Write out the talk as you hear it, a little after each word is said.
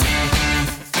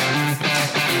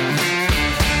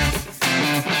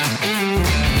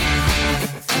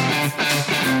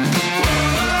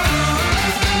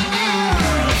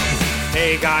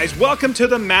guys, welcome to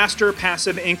the Master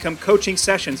Passive Income Coaching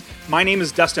Sessions. My name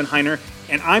is Dustin Heiner,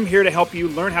 and I'm here to help you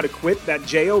learn how to quit that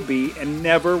JOB and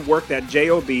never work that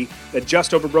JOB, that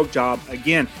just over broke job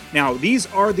again. Now, these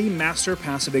are the Master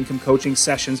Passive Income Coaching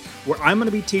Sessions where I'm going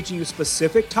to be teaching you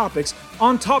specific topics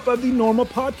on top of the normal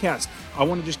podcast. I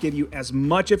want to just give you as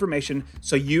much information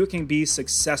so you can be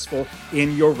successful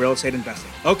in your real estate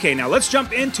investing. Okay, now let's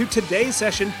jump into today's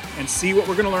session and see what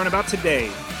we're going to learn about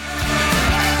today.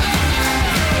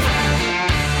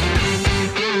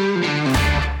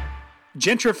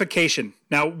 Gentrification.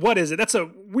 Now, what is it? That's a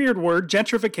weird word,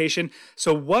 gentrification.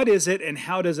 So what is it and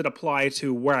how does it apply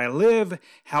to where I live,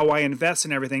 how I invest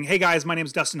and everything? Hey guys, my name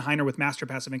is Dustin Heiner with Master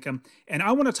Passive Income, and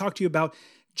I want to talk to you about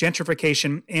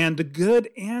gentrification and the good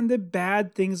and the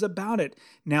bad things about it.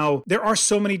 Now, there are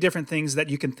so many different things that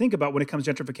you can think about when it comes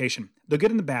to gentrification, the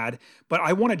good and the bad, but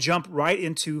I want to jump right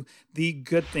into the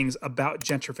good things about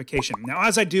gentrification. Now,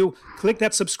 as I do, click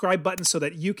that subscribe button so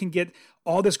that you can get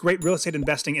all this great real estate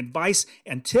investing advice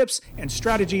and tips and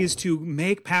strategies to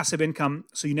make passive income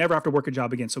so you never have to work a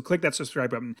job again. So click that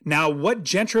subscribe button. Now, what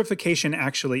gentrification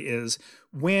actually is,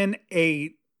 when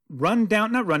a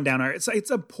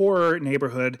it's a poorer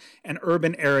neighborhood, an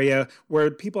urban area where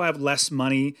people have less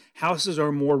money, houses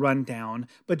are more run down.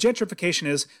 But gentrification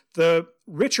is the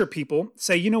richer people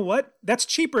say, you know what, that's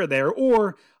cheaper there,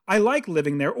 or I like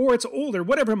living there, or it's older,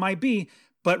 whatever it might be.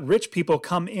 But rich people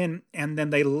come in and then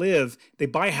they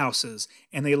buy houses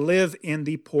and they live in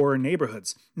the poorer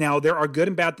neighborhoods. Now, there are good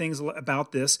and bad things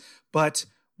about this, but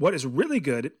what is really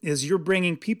good is you're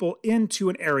bringing people into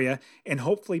an area and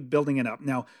hopefully building it up.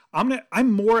 Now,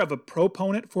 I'm more of a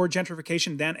proponent for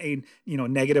gentrification than a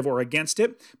negative or against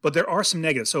it, but there are some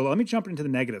negatives. So let me jump into the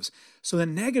negatives. So the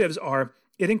negatives are,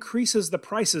 it increases the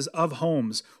prices of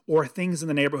homes or things in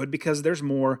the neighborhood because there's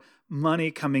more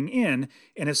money coming in.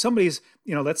 And if somebody's,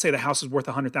 let's say the house is worth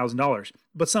 $100,000,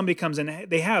 but somebody comes in,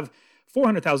 they have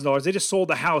 $400,000. They just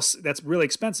sold a house that's really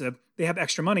expensive. They have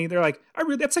extra money. They're like,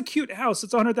 that's a cute house.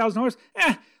 It's $100,000.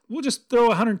 We'll just throw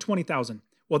 $120,000.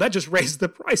 Well, that just raised the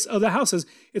price of the houses.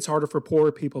 It's harder for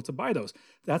poorer people to buy those.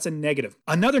 That's a negative.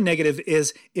 Another negative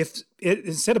is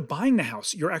instead of buying the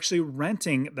house, you're actually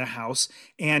renting the house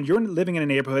and you're living in a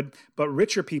neighborhood, but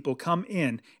richer people come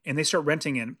in and they start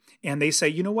renting in and they say,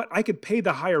 you know what, I could pay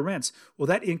the higher rents. Well,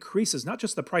 that increases not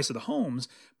just the price of the homes,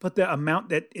 but the amount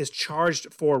that is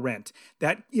charged for rent.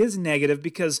 That is negative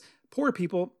because poor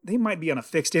people, they might be on a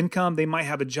fixed income. They might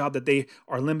have a job that they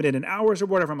are limited in hours or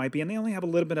whatever it might be, and they only have a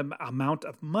little bit of amount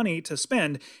of money to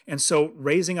spend. And so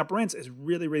raising up rents is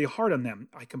really, really hard on them.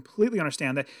 I completely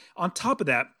understand that. On top of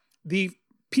that, the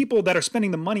people that are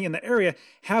spending the money in the area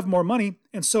have more money,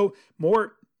 and so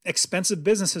more expensive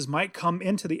businesses might come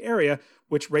into the area,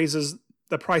 which raises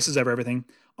the prices of everything.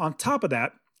 On top of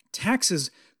that,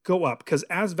 taxes go up because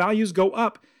as values go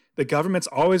up, the government's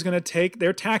always going to take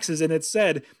their taxes, and it's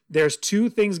said there's two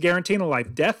things guaranteed in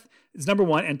life. Death is number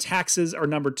one, and taxes are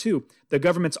number two. The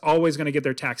government's always going to get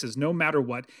their taxes, no matter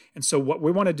what. And so what we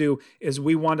want to do is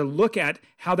we want to look at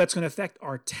how that's going to affect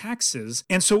our taxes.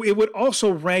 And so it would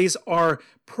also raise our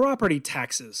property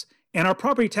taxes. And our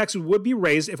property taxes would be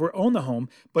raised if we own the home,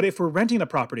 but if we're renting the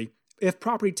property, if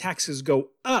property taxes go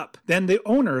up, then the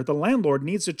owner, the landlord,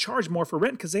 needs to charge more for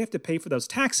rent because they have to pay for those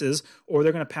taxes or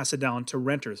they're going to pass it down to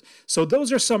renters. So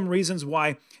those are some reasons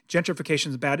why gentrification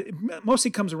is bad. It mostly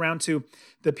comes around to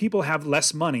the people have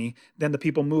less money than the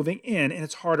people moving in, and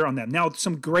it's harder on them. Now,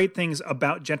 some great things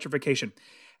about gentrification.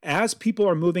 As people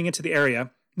are moving into the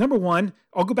area, number one,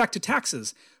 I'll go back to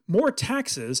taxes. More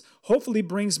taxes hopefully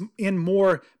brings in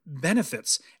more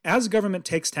benefits. As government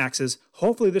takes taxes,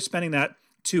 hopefully they're spending that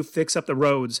to fix up the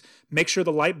roads, make sure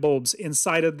the light bulbs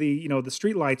inside of the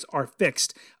street lights are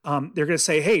fixed. They're going to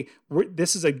say, hey,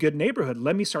 this is a good neighborhood.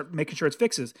 Let me start making sure it's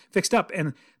fixed up.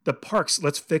 And the parks,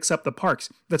 let's fix up the parks.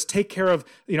 Let's take care of,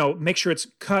 make sure it's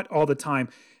cut all the time.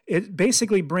 It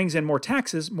basically brings in more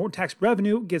taxes, more tax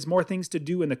revenue, gives more things to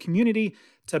do in the community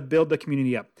to build the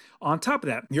community up. On top of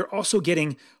that, you're also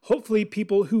getting, hopefully,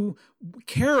 people who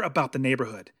care about the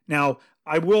neighborhood. Now,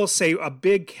 I will say a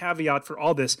big caveat for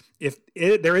all this. If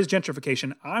there is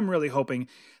gentrification, I'm really hoping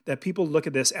that people look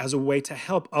at this as a way to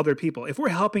help other people. If we're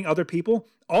helping other people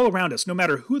all around us, no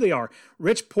matter who they are,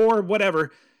 rich, poor,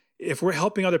 whatever, if we're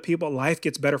helping other people, life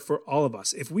gets better for all of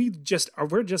us. If we're just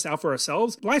out for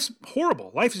ourselves, life's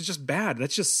horrible. Life is just bad.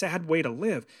 That's just a sad way to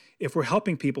live. If we're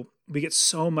helping people, we get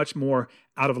so much more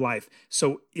out of life.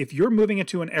 So if you're moving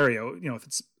into an area, if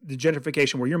it's the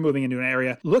gentrification where you're moving into an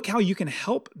area, look how you can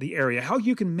help the area, how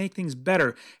you can make things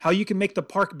better, how you can make the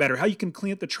park better, how you can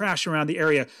clean up the trash around the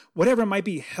area, whatever it might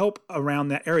be, help around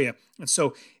that area. And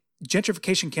so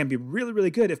gentrification can be really,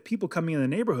 really good if people coming in the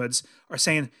neighborhoods are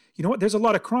saying, you know what, there's a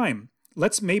lot of crime.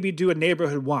 Let's maybe do a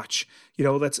neighborhood watch.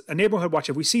 Let's a neighborhood watch.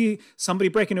 If we see somebody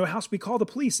break into a house, we call the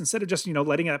police instead of just,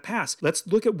 letting it pass. Let's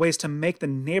look at ways to make the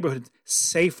neighborhood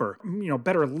safer,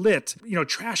 better lit.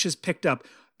 Trash is picked up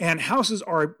and houses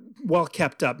are well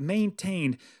kept up,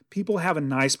 maintained. People have a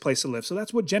nice place to live. So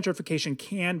that's what gentrification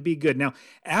can be good. Now,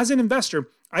 as an investor,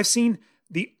 I've seen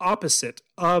the opposite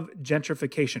of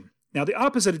gentrification. Now, the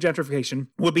opposite of gentrification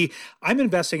would be I'm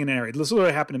investing in an area. This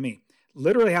literally happened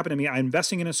to me. I'm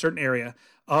investing in a certain area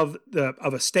of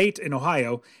a state in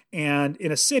Ohio, and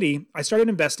in a city, I started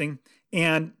investing.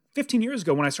 And 15 years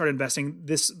ago, when I started investing,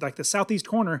 the southeast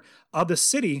corner of the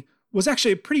city was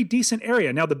actually a pretty decent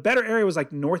area. Now, the better area was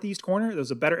like northeast corner. There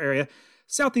was a better area.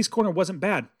 Southeast corner wasn't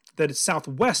bad. The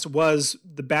southwest was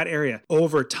the bad area.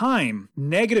 Over time,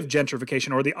 negative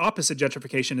gentrification, or the opposite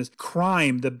gentrification, is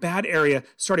crime. The bad area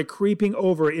started creeping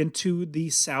over into the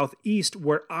southeast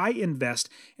where I invest.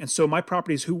 And so my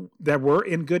properties that were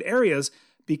in good areas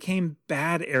became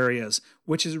bad areas,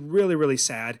 which is really, really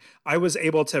sad. I was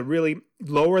able to really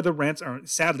lower the rents, or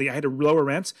sadly, I had to lower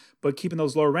rents, but keeping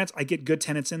those lower rents, I get good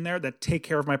tenants in there that take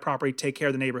care of my property, take care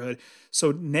of the neighborhood.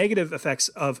 So negative effects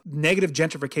of negative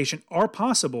gentrification are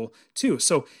possible too.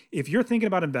 So if you're thinking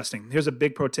about investing, here's a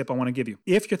big pro tip I want to give you.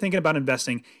 If you're thinking about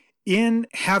investing in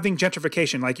having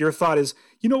gentrification, like your thought is,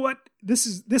 you know what, this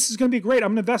is going to be great. I'm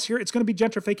going to invest here. It's going to be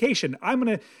gentrification. I'm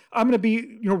going to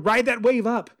be, ride that wave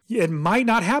up. It might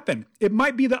not happen. It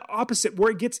might be the opposite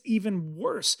where it gets even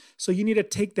worse. So you need to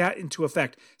take that into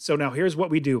effect. So now here's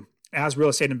what we do as real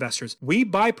estate investors. We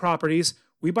buy properties,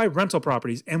 we buy rental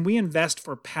properties, and we invest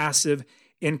for passive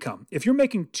income. If you're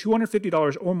making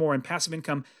 $250 or more in passive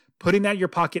income, putting that in your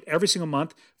pocket every single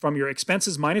month from your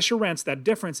expenses minus your rents, that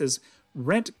difference is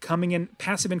rent coming in,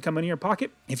 passive income in your pocket.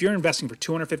 If you're investing for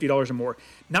 $250 or more,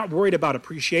 not worried about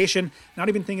appreciation, not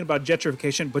even thinking about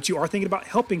gentrification, but you are thinking about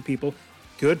helping people,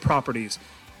 good properties,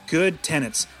 good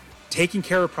tenants, taking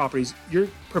care of properties, you're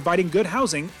providing good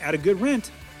housing at a good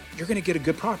rent, you're going to get a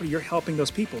good property. You're helping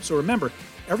those people. So remember,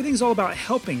 everything's all about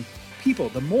helping people.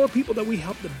 The more people that we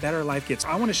help, the better life gets.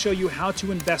 I want to show you how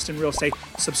to invest in real estate.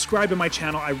 Subscribe to my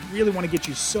channel. I really want to get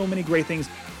you so many great things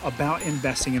about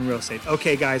investing in real estate.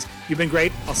 Okay, guys, you've been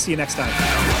great. I'll see you next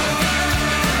time.